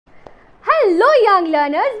Hello young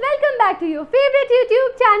learners, welcome back to your favorite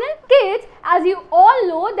YouTube channel. Kids, as you all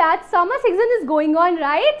know that summer season is going on,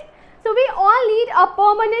 right? So we all need a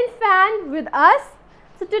permanent fan with us.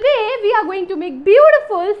 So today we are going to make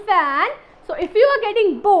beautiful fan. So if you are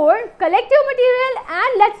getting bored, collect your material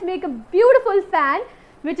and let's make a beautiful fan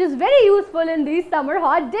which is very useful in these summer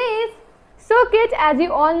hot days. So kids, as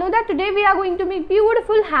you all know that today we are going to make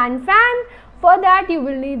beautiful hand fan. For that you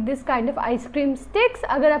will need this kind of ice cream sticks.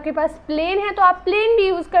 अगर आपके पास plain है तो आप plain भी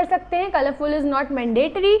use कर सकते हैं. Colorful is not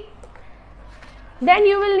mandatory. Then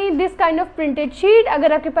you will need this kind of printed sheet.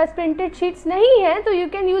 अगर आपके पास printed sheets नहीं है तो you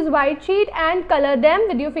can use white sheet and color them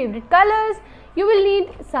with your favorite colors. You will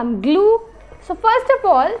need some glue. So first of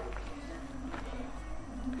all,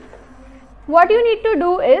 what you need to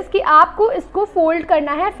do is कि आपको इसको fold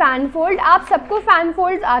करना है, fan fold. आप सबको fan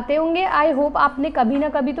folds आते होंगे. I hope आपने कभी ना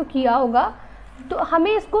कभी तो किया होगा. तो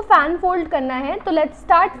हमें इसको फैन फोल्ड करना है. तो let's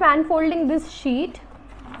start fan folding this sheet.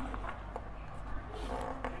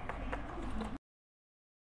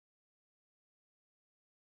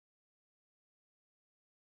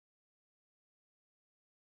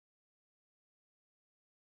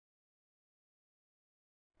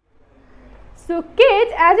 So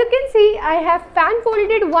kids, as you can see, I have fan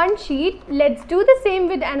folded one sheet. Let's do the same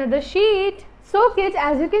with another sheet. So kids,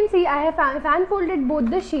 as you can see, I have fan folded both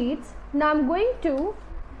the sheets. Now I'm going to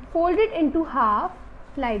fold it into half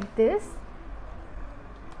like this.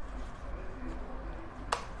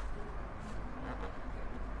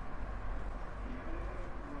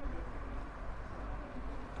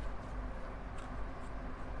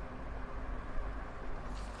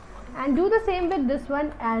 And do the same with this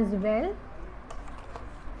one as well.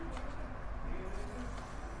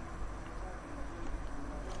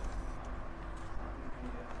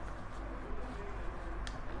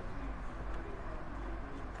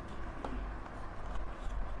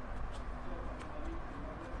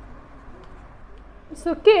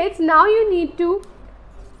 So kids, now you need to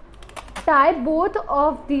tie both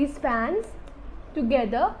of these fans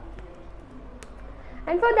together,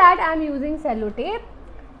 and for that I am using sellotape.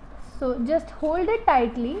 So just hold it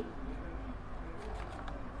tightly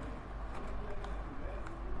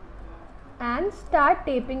and start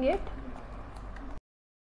taping it.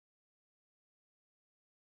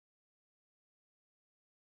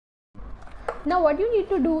 Now what you need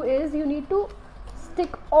to do is you need to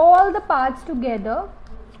stick all the parts together.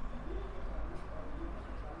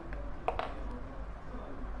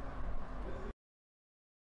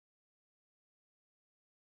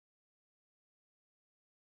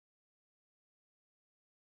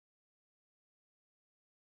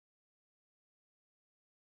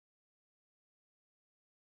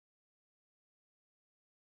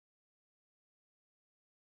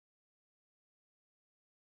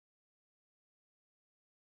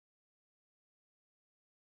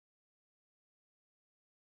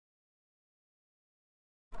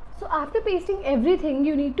 So after pasting everything,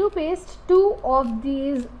 you need to paste two of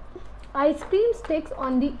these ice cream sticks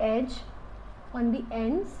on the edge, on the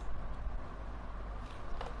ends.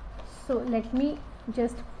 So let me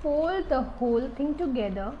just fold the whole thing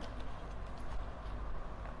together.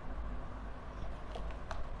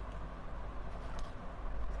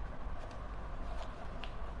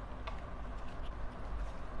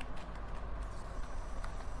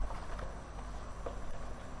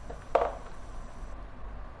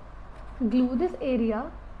 Glue this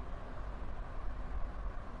area.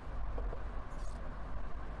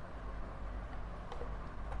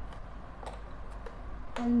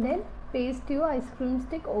 And then paste your ice cream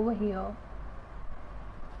stick over here.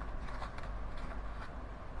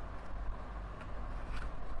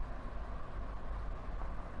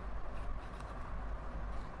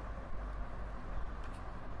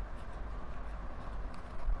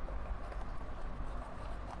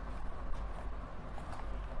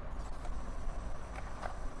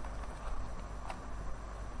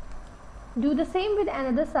 Do the same with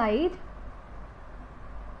another side.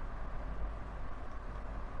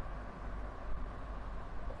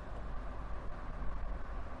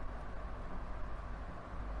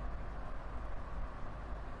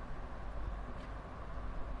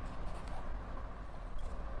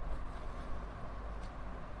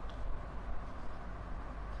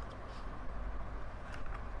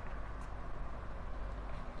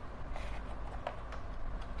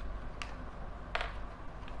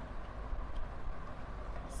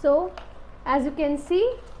 So as you can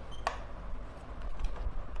see,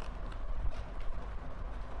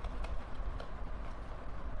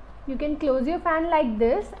 you can close your fan like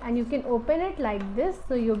this and you can open it like this.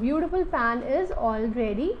 So your beautiful fan is all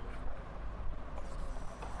ready.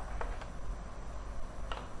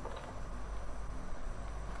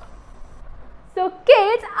 So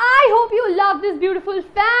kids, I hope you love this beautiful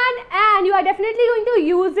fan and you are definitely going to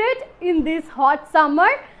use it in this hot summer.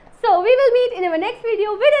 So we will meet in our next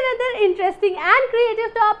video with another interesting and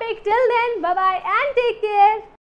creative topic. Till then, bye bye and take care.